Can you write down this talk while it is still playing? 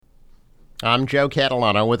I'm Joe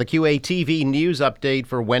Catalano with a QATV news update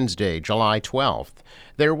for Wednesday, July 12th.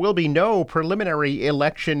 There will be no preliminary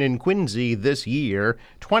election in Quincy this year.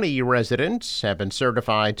 20 residents have been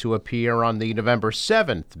certified to appear on the November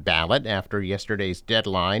 7th ballot after yesterday's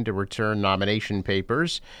deadline to return nomination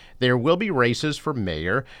papers. There will be races for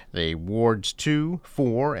mayor, the Wards 2,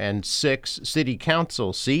 4, and 6 city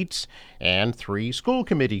council seats, and 3 school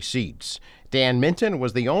committee seats. Dan Minton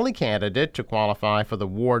was the only candidate to qualify for the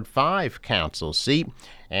Ward 5 council seat,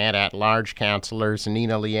 and at-large councilors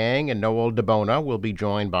Nina Liang and Noel DeBona will be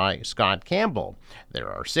joined by Scott Campbell.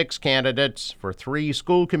 There are 6 candidates for 3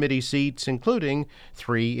 school committee seats, including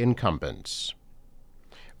 3 incumbents.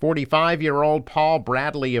 45-year-old Paul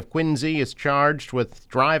Bradley of Quincy is charged with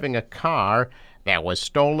driving a car that was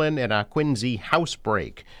stolen in a Quincy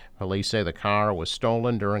housebreak. Police say the car was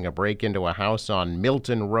stolen during a break into a house on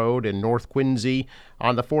Milton Road in North Quincy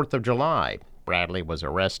on the 4th of July. Bradley was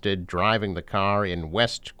arrested driving the car in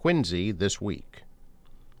West Quincy this week.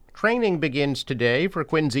 Training begins today for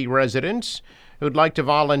Quincy residents who'd like to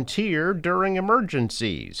volunteer during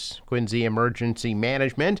emergencies. Quincy Emergency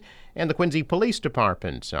Management and the Quincy Police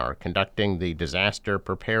Departments are conducting the disaster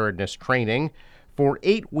preparedness training for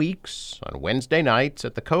 8 weeks on Wednesday nights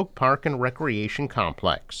at the Koch Park and Recreation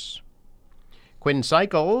Complex. Quinn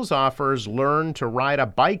Cycles offers Learn to Ride a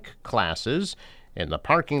Bike classes in the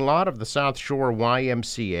parking lot of the South Shore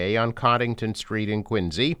YMCA on Coddington Street in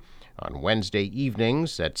Quincy on Wednesday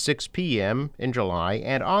evenings at 6 p.m. in July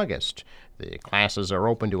and August. The classes are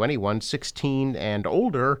open to anyone 16 and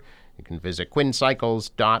older. You can visit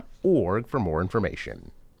quinncycles.org for more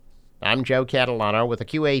information. I'm Joe Catalano with a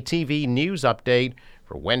QATV news update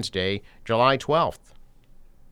for Wednesday, July 12th.